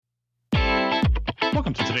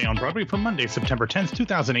Welcome to Today on Broadway for Monday, September 10th,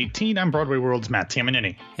 2018. I'm Broadway World's Matt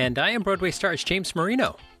Tamanini. And I am Broadway Stars James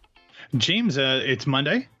Marino. James, it's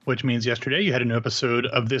Monday, which means yesterday you had a new episode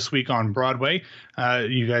of This Week on Broadway.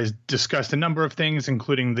 You guys discussed a number of things,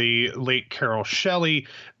 including the late Carol Shelley,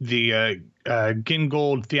 the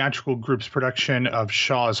Gingold Theatrical Group's production of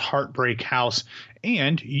Shaw's Heartbreak House,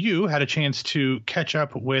 and you had a chance to catch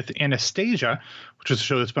up with Anastasia, which is a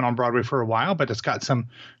show that's been on Broadway for a while, but it's got some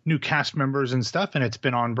new cast members and stuff, and it's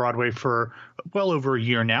been on Broadway for well over a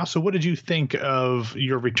year now. So what did you think of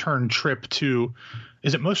your return trip to,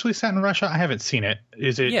 is it mostly set in Russia? I haven't seen it.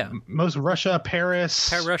 Is it most Russia,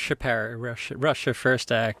 Paris? Russia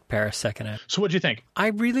first act, Paris second act. So what'd you think? I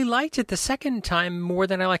really liked it the second time more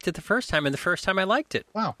than I liked it the first time, and the first time I liked it.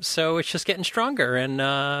 Wow. So it's just getting stronger, and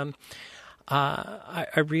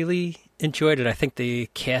I really enjoyed it. I think the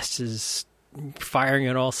cast is firing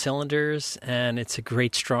on all cylinders, and it's a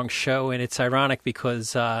great, strong show. And it's ironic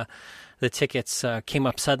because the tickets came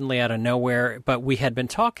up suddenly out of nowhere, but we had been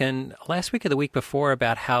talking last week or the week before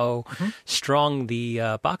about how strong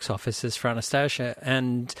the box office is for Anastasia,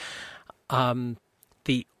 and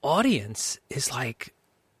the audience is like,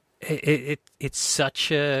 it's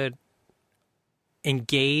such a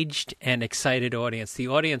engaged and excited audience. The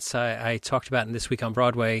audience I talked about in This Week on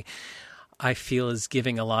Broadway, I feel, is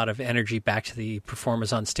giving a lot of energy back to the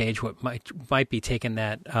performers on stage, what might be taking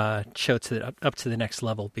that show up to the next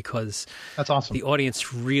level, because that's awesome. The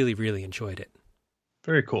audience really, really enjoyed it.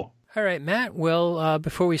 Very cool. All right, Matt. Well,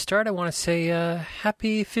 before we start, I want to say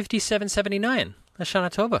happy 5779.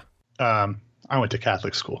 Lashana Tova. I went to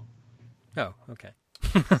Catholic school. Oh, okay.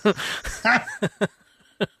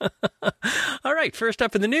 All right, first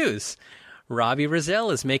up in the news, Robbie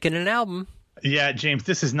Rozelle is making an album. Yeah, James,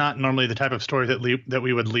 this is not normally the type of story that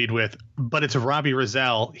we would lead with, but it's Robbie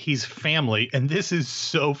Rozelle. He's family, and this is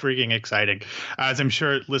so freaking exciting. As I'm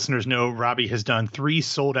sure listeners know, Robbie has done 3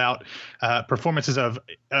 sold-out performances of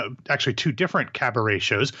actually 2 different cabaret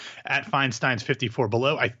shows at Feinstein's 54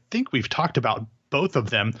 Below. I think we've talked about both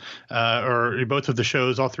of them, or both of the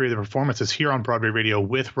shows, all 3 of the performances here on Broadway Radio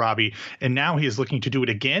with Robbie, and now he is looking to do it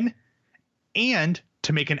again and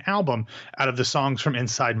to make an album out of the songs from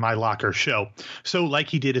Inside My Locker show. So like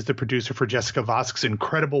he did as the producer for Jessica Vosk's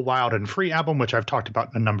incredible Wild and Free album, which I've talked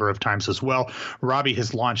about a number of times as well, Robbie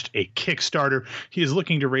has launched a Kickstarter. He is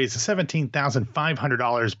looking to raise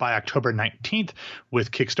 $17,500 by October 19th with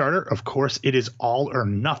Kickstarter. Of course, it is all or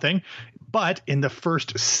nothing. But in the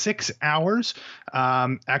first 6 hours,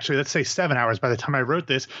 actually, let's say 7 hours, by the time I wrote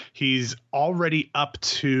this, he's already up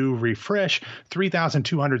to refresh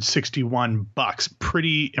 $3,261.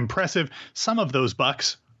 Pretty impressive. Some of those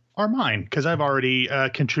bucks are mine because I've already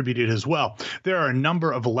contributed as well. There are a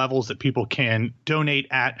number of levels that people can donate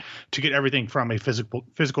at to get everything from a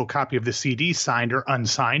physical copy of the CD signed or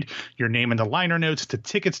unsigned, your name in the liner notes, to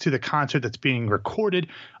tickets to the concert that's being recorded,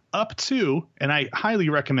 up to, and I highly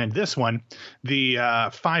recommend this one, the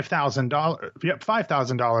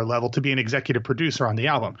 $5,000 level to be an executive producer on the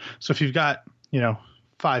album. So if you've got,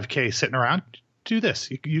 $5,000 sitting around, do this.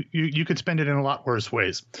 You could spend it in a lot worse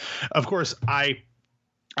ways. Of course,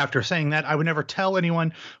 after saying that, I would never tell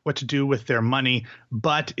anyone what to do with their money.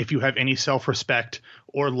 But if you have any self-respect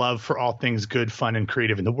or love for all things good, fun, and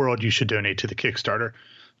creative in the world, you should donate to the Kickstarter.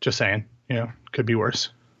 Just saying, could be worse.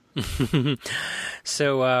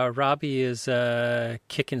 So Robbie is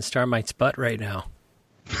kicking Starmite's butt right now.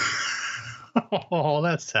 Oh,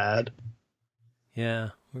 that's sad. Yeah,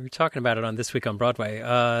 we were talking about it on This Week on Broadway.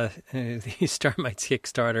 The Starmite's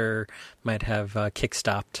Kickstarter might have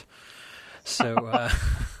kick-stopped. So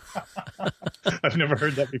I've never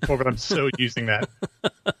heard that before, but I'm so using that.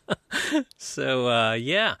 So,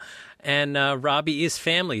 yeah. And Robbie is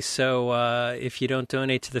family, so if you don't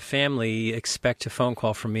donate to the family, expect a phone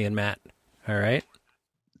call from me and Matt. All right?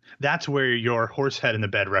 That's where your horse head in the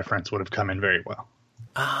bed reference would have come in very well.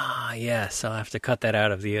 Ah, yes. I'll have to cut that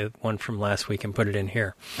out of the one from last week and put it in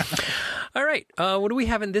here. All right. What do we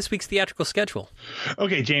have in this week's theatrical schedule?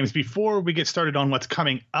 Okay, James, before we get started on what's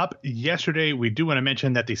coming up, yesterday we do want to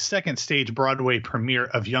mention that the second stage Broadway premiere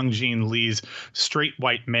of Young Jean Lee's Straight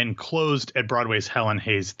White Men closed at Broadway's Helen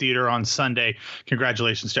Hayes Theater on Sunday.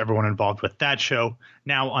 Congratulations to everyone involved with that show.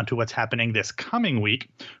 Now onto what's happening this coming week.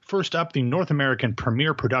 First up, the North American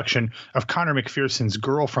premiere production of Connor McPherson's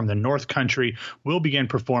Girl from the North Country will begin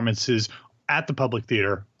performances at the Public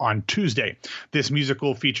Theater on Tuesday. This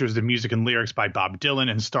musical features the music and lyrics by Bob Dylan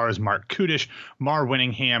and stars Mark Kudish, Mar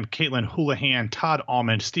Winningham, Caitlin Houlihan, Todd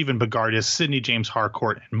Almond, Stephen Bogardus, Sidney James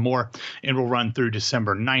Harcourt, and more, and will run through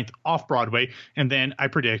December 9th off Broadway, and then I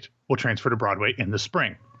predict will transfer to Broadway in the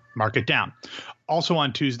spring. Mark it down. Also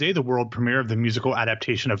on Tuesday, the world premiere of the musical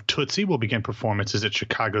adaptation of Tootsie will begin performances at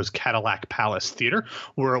Chicago's Cadillac Palace Theater,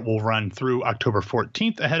 where it will run through October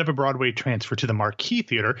 14th, ahead of a Broadway transfer to the Marquis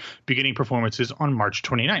Theater, beginning performances on March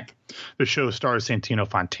 29th. The show stars Santino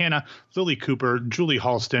Fontana, Lily Cooper, Julie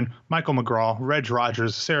Halston, Michael McGraw, Reg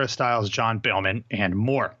Rogers, Sarah Stiles, John Baleman, and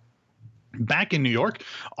more. Back in New York,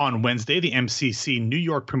 on Wednesday, the MCC New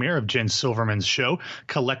York premiere of Jen Silverman's show,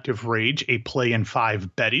 Collective Rage, A Play in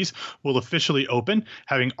Five Bettys, will officially open,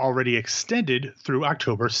 having already extended through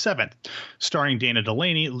October 7th. Starring Dana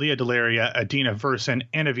Delaney, Leah Delaria, Adina Verson,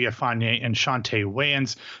 Anna Villafañe, and Shantae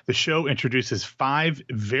Wayans, the show introduces 5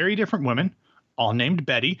 very different women, all named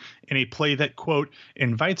Betty, in a play that, quote,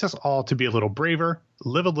 invites us all to be a little braver,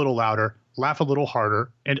 live a little louder, laugh a little harder,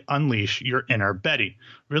 and unleash your inner Betty.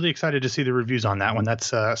 Really excited to see the reviews on that one. That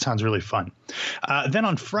sounds really fun. Then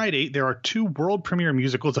on Friday, there are 2 world premiere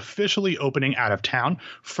musicals officially opening out of town.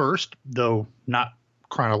 First, though not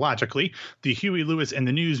chronologically, the Huey Lewis and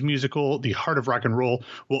the News musical, The Heart of Rock and Roll,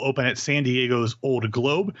 will open at San Diego's Old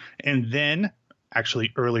Globe, and then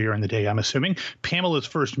actually earlier in the day, I'm assuming, Pamela's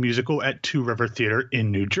first musical at Two River Theater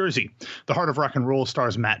in New Jersey. The Heart of Rock and Roll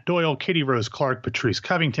stars Matt Doyle, Katie Rose Clark, Patrice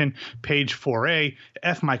Covington, Paige Foray,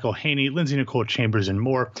 F. Michael Haney, Lindsay Nicole Chambers, and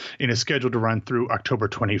more, and is scheduled to run through October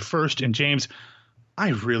 21st. And James, I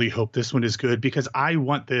really hope this one is good because I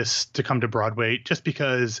want this to come to Broadway just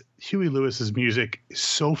because Huey Lewis's music is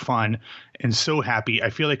so fun and so happy. I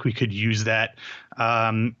feel like we could use that.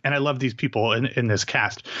 And I love these people in this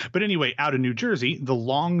cast. But anyway, out of New Jersey,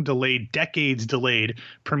 the decades delayed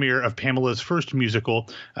premiere of Pamela's first musical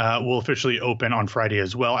will officially open on Friday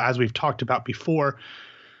as well. As we've talked about before,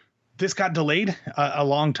 this got delayed a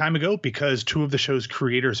long time ago because 2 of the show's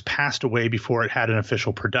creators passed away before it had an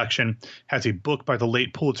official production. Has a book by the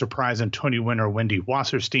late Pulitzer Prize and Tony winner Wendy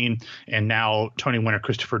Wasserstein, and now Tony winner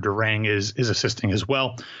Christopher Durang is assisting as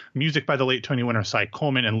well. Music by the late Tony winner Cy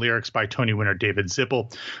Coleman and lyrics by Tony winner David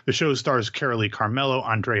Zippel. The show stars Carolee Carmello,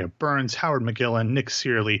 Andrea Burns, Howard McGillen, Nick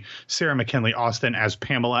Searley, Sarah McKinley Austin as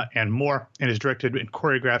Pamela, and more, and is directed and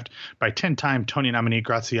choreographed by 10-time Tony nominee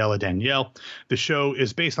Graciela Danielle. The show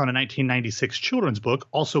is based on a 1996 children's book,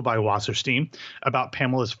 also by Wasserstein, about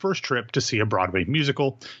Pamela's first trip to see a Broadway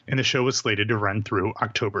musical, and the show is slated to run through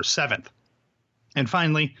October 7th. And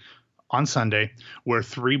finally, on Sunday, where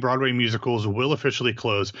 3 Broadway musicals will officially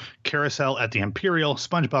close, Carousel at the Imperial,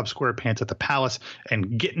 SpongeBob SquarePants at the Palace,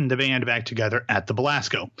 and Getting the Band Back Together at the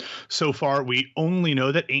Belasco. So far, we only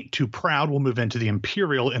know that Ain't Too Proud will move into the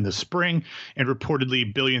Imperial in the spring, and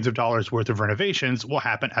reportedly billions of dollars worth of renovations will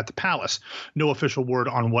happen at the Palace. No official word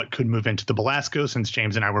on what could move into the Belasco, since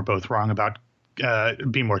James and I were both wrong about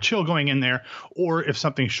Be More Chill going in there, or if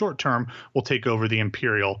something short term will take over the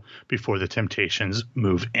Imperial before the Temptations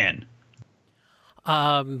move in.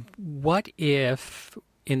 What if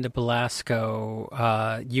in the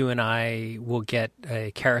Belasco, you and I will get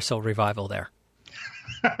a Carousel revival there?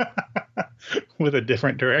 With a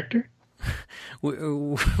different director?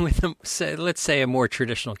 With let's say a more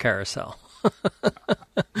traditional Carousel.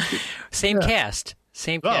 Same cast,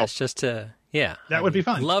 just to, yeah. That would be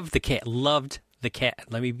fun. Loved the cast.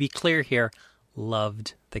 Let me be clear here.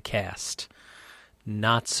 Loved the cast.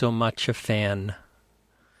 Not so much a fan.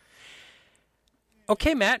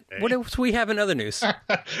 Okay, Matt, what else we have in other news? All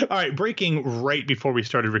right, breaking right before we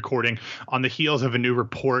started recording, on the heels of a new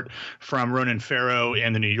report from Ronan Farrow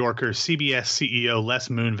and the New Yorker, CBS CEO Les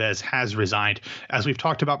Moonves has resigned. As we've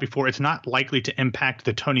talked about before, it's not likely to impact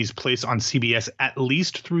the Tonys' place on CBS, at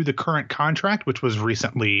least through the current contract, which was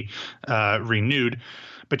recently renewed.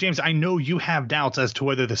 But James, I know you have doubts as to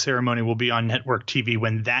whether the ceremony will be on network TV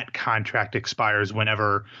when that contract expires,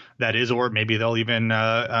 whenever that is, or maybe they'll even,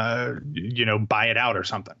 buy it out or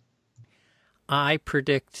something. I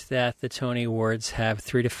predict that the Tony Awards have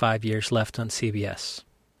 3 to 5 years left on CBS.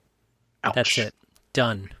 Ouch. That's it.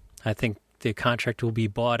 Done. I think the contract will be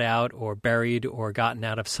bought out or buried or gotten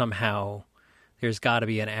out of somehow. There's got to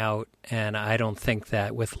be an out, and I don't think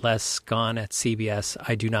that with Les gone at CBS,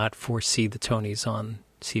 I do not foresee the Tonys on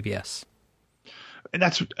CBS. And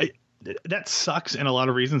that sucks in a lot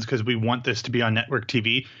of reasons because we want this to be on network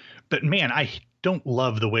TV. But man, I don't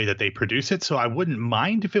love the way that they produce it, so I wouldn't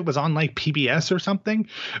mind if it was on like PBS or something.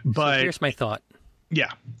 But so here's my thought.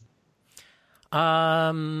 Yeah.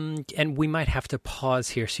 And we might have to pause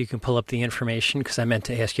here so you can pull up the information because I meant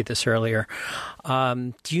to ask you this earlier.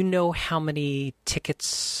 Do you know how many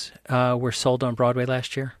tickets were sold on Broadway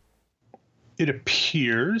last year? It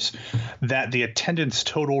appears that the attendance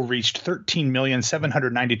total reached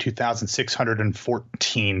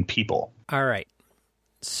 13,792,614 people. All right.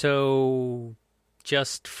 So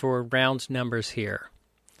just for round numbers here,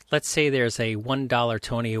 let's say there's a $1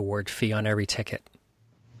 Tony Award fee on every ticket.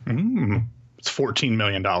 It's $14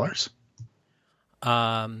 million.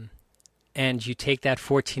 And you take that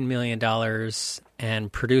 $14 million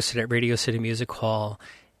and produce it at Radio City Music Hall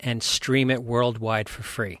and stream it worldwide for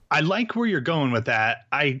free. I like where you're going with that.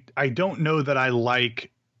 I don't know that I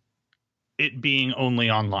like it being only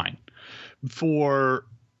online for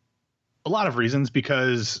a lot of reasons,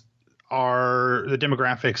 because the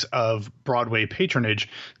demographics of Broadway patronage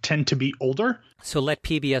tend to be older. So let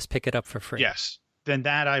PBS pick it up for free. Yes. Then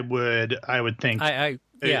that I would think. I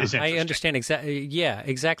understand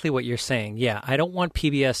exactly what you're saying. Yeah, I don't want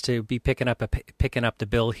PBS to be picking up the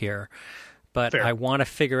bill here, but Fair. I want to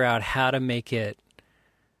figure out how to make it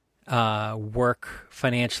work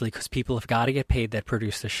financially, because people have got to get paid that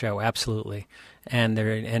produce the show, absolutely,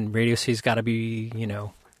 and Radio City's got to be,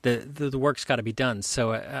 the work's got to be done.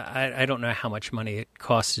 So I don't know how much money it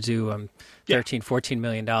costs to do $13-14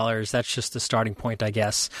 million. That's just the starting point, I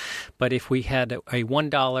guess. But if we had a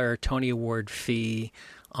 $1 Tony Award fee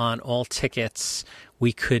on all tickets,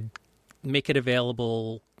 we could make it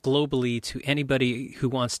available globally to anybody who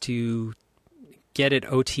wants to get it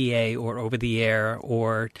OTA or over the air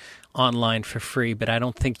or online for free. But I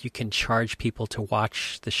don't think you can charge people to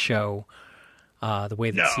watch the show the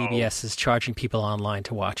way that CBS is charging people online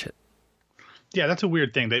to watch it. Yeah, that's a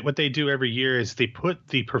weird thing. What they do every year is they put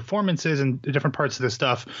the performances and the different parts of the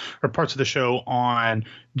stuff or parts of the show on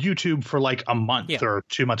YouTube for like a month or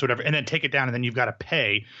 2 months, whatever, and then take it down, and then you've got to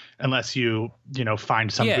pay unless you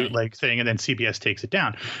find some bootleg thing, and then CBS takes it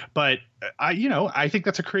down. But I think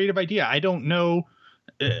that's a creative idea. I don't know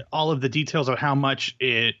all of the details of how much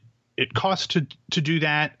it costs to do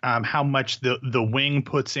that, how much the wing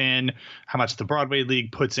puts in, how much the Broadway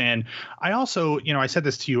League puts in. I also, I said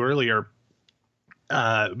this to you earlier,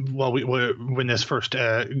 when this first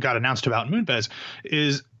got announced about Moonves,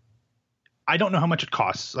 is I don't know how much it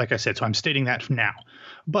costs, like I said, so I'm stating that now.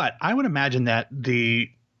 But I would imagine that the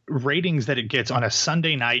ratings that it gets on a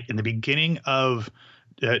Sunday night in the beginning of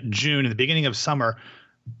June, in the beginning of summer,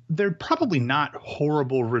 they're probably not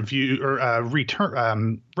horrible review or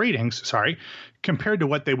ratings, compared to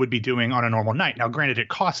what they would be doing on a normal night. Now, granted, it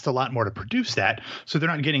costs a lot more to produce that, so they're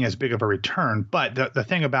not getting as big of a return. But the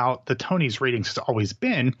thing about the Tonys ratings has always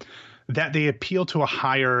been that they appeal to a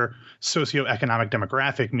higher socioeconomic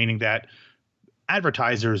demographic, meaning that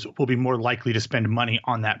advertisers will be more likely to spend money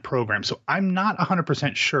on that program. So I'm not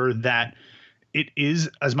 100% sure that it is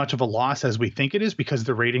as much of a loss as we think it is, because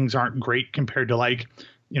the ratings aren't great compared to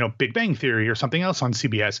Big Bang Theory or something else on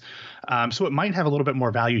CBS. So it might have a little bit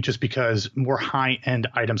more value just because more high end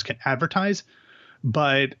items can advertise.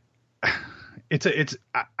 But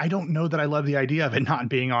I don't know that I love the idea of it not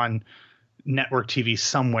being on network TV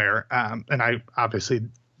somewhere. And I obviously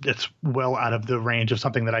it's well out of the range of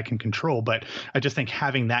something that I can control. But I just think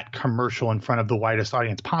having that commercial in front of the widest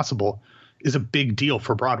audience possible is a big deal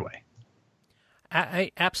for Broadway.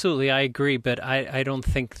 I absolutely, I agree, but I don't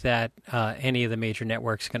think that any of the major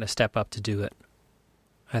networks are going to step up to do it.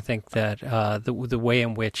 I think that the way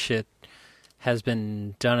in which it has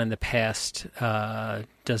been done in the past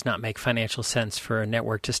does not make financial sense for a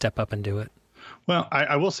network to step up and do it. Well,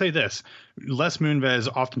 I will say this. Les Moonves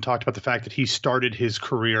often talked about the fact that he started his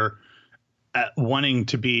career wanting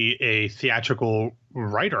to be a theatrical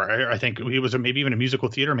writer. I think he was maybe even a musical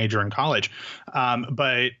theater major in college.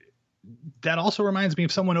 But that also reminds me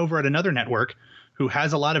of someone over at another network who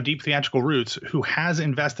has a lot of deep theatrical roots, who has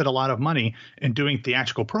invested a lot of money in doing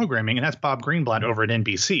theatrical programming, and that's Bob Greenblatt over at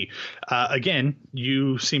NBC. Again,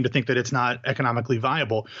 you seem to think that it's not economically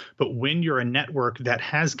viable, but when you're a network that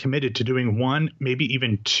has committed to doing one, maybe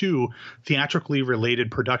even two theatrically related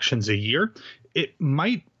productions a year, it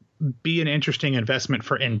might be an interesting investment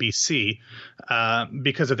for NBC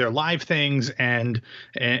because of their live things, and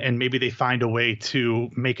maybe they find a way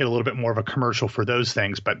to make it a little bit more of a commercial for those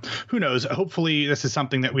things. But who knows? Hopefully this is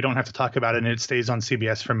something that we don't have to talk about and it stays on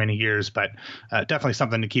CBS for many years, but definitely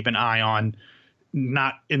something to keep an eye on,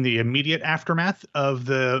 not in the immediate aftermath of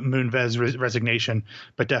the Moonves resignation,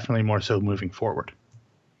 but definitely more so moving forward.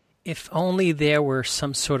 If only there were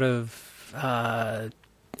some sort of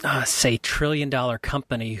say trillion-dollar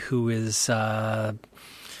company who is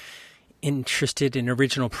interested in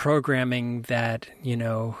original programming that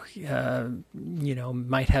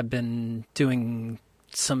might have been doing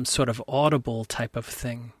some sort of Audible type of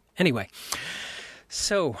thing. Anyway,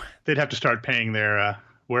 so they'd have to start paying their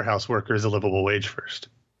warehouse workers a livable wage first.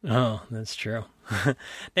 Oh, that's true.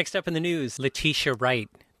 Next up in the news, Letitia Wright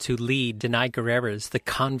to lead Denai Guerrera's The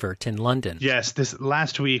Convert in London. Yes, this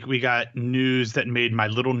last week we got news that made my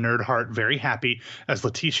little nerd heart very happy, as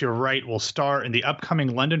Letitia Wright will star in the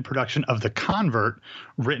upcoming London production of The Convert,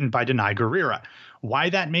 written by Denai Guerrera. Why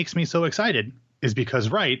that makes me so excited is because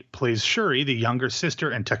Wright plays Shuri, the younger sister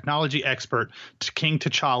and technology expert to King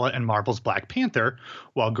T'Challa in Marvel's Black Panther,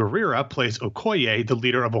 while Guerrera plays Okoye, the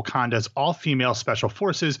leader of Wakanda's all-female special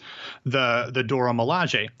forces, the Dora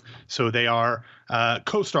Milaje. So they are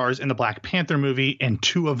co-stars in the Black Panther movie and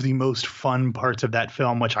two of the most fun parts of that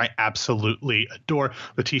film, which I absolutely adore.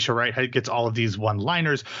 Letitia Wright gets all of these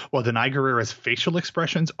one-liners, while Denai Guerrera's facial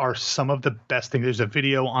expressions are some of the best things. There's a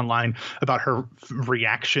video online about her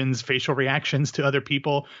facial reactions to other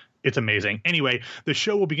people. It's amazing. Anyway, the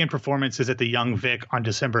show will begin performances at the Young Vic on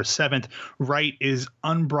December 7th. Wright is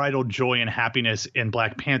unbridled joy and happiness in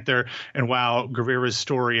Black Panther. And while Guerrera's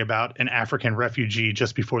story about an African refugee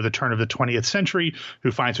just before the turn of the 20th century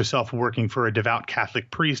who finds herself working for a devout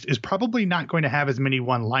Catholic priest is probably not going to have as many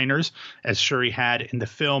one-liners as Shuri had in the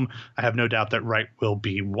film, I have no doubt that Wright will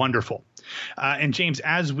be wonderful. And James,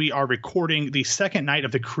 as we are recording, the second night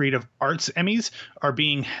of the Creative Arts Emmys are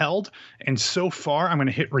being held. And so far, I'm going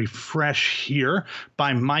to hit refresh here.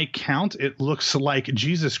 By my count, it looks like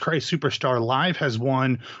Jesus Christ Superstar Live has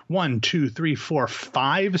won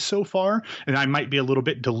 5 so far. And I might be a little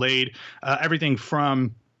bit delayed. Everything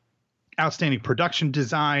from outstanding production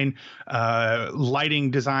design,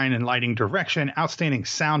 lighting design and lighting direction, outstanding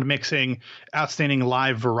sound mixing, outstanding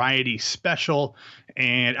live variety special,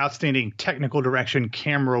 and outstanding technical direction,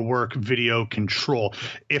 camera work, video control.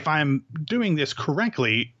 If I'm doing this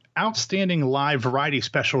correctly, outstanding live variety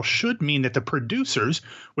special should mean that the producers,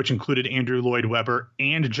 which included Andrew Lloyd Webber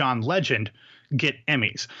and John Legend, get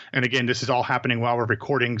Emmys. And again, this is all happening while we're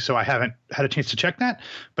recording, so I haven't had a chance to check that.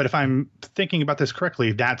 But if I'm thinking about this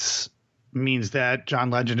correctly, that's means that John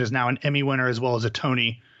Legend is now an Emmy winner as well as a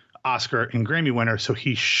Tony, Oscar, and Grammy winner. So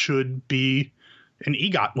he should be an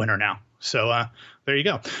EGOT winner now. So there you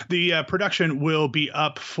go. The production will be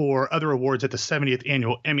up for other awards at the 70th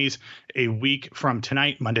Annual Emmys a week from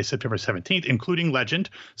tonight, Monday, September 17th, including Legend,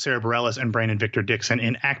 Sarah Bareilles, and Brandon Victor Dixon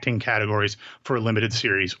in acting categories for a limited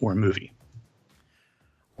series or movie.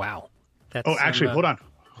 Wow. Actually, hold on.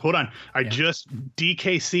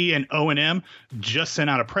 DKC and O&M just sent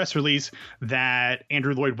out a press release that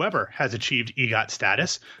Andrew Lloyd Webber has achieved EGOT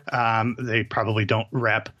status. They probably don't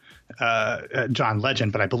rep John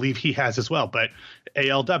Legend, but I believe he has as well. But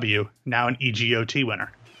ALW, now an EGOT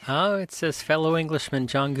winner. Oh, it says fellow Englishmen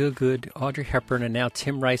John Gielgud, Audrey Hepburn, and now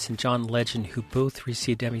Tim Rice and John Legend, who both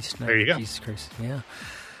received Emmys tonight. There you go. Jesus Christ, yeah.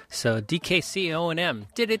 So DKC O&M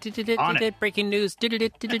did breaking news.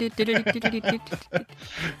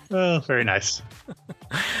 Oh, very nice.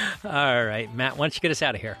 All right, Matt, why don't you get us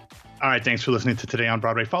out of here? All right, thanks for listening to Today on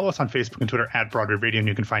Broadway. Follow us on Facebook and Twitter at Broadway Radio, and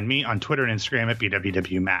you can find me on Twitter and Instagram at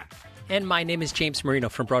BWWMatt. And my name is James Marino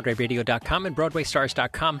from BroadwayRadio.com and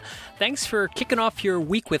BroadwayStars.com. Thanks for kicking off your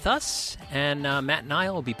week with us, and Matt and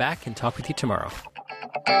I will be back and talk with you tomorrow.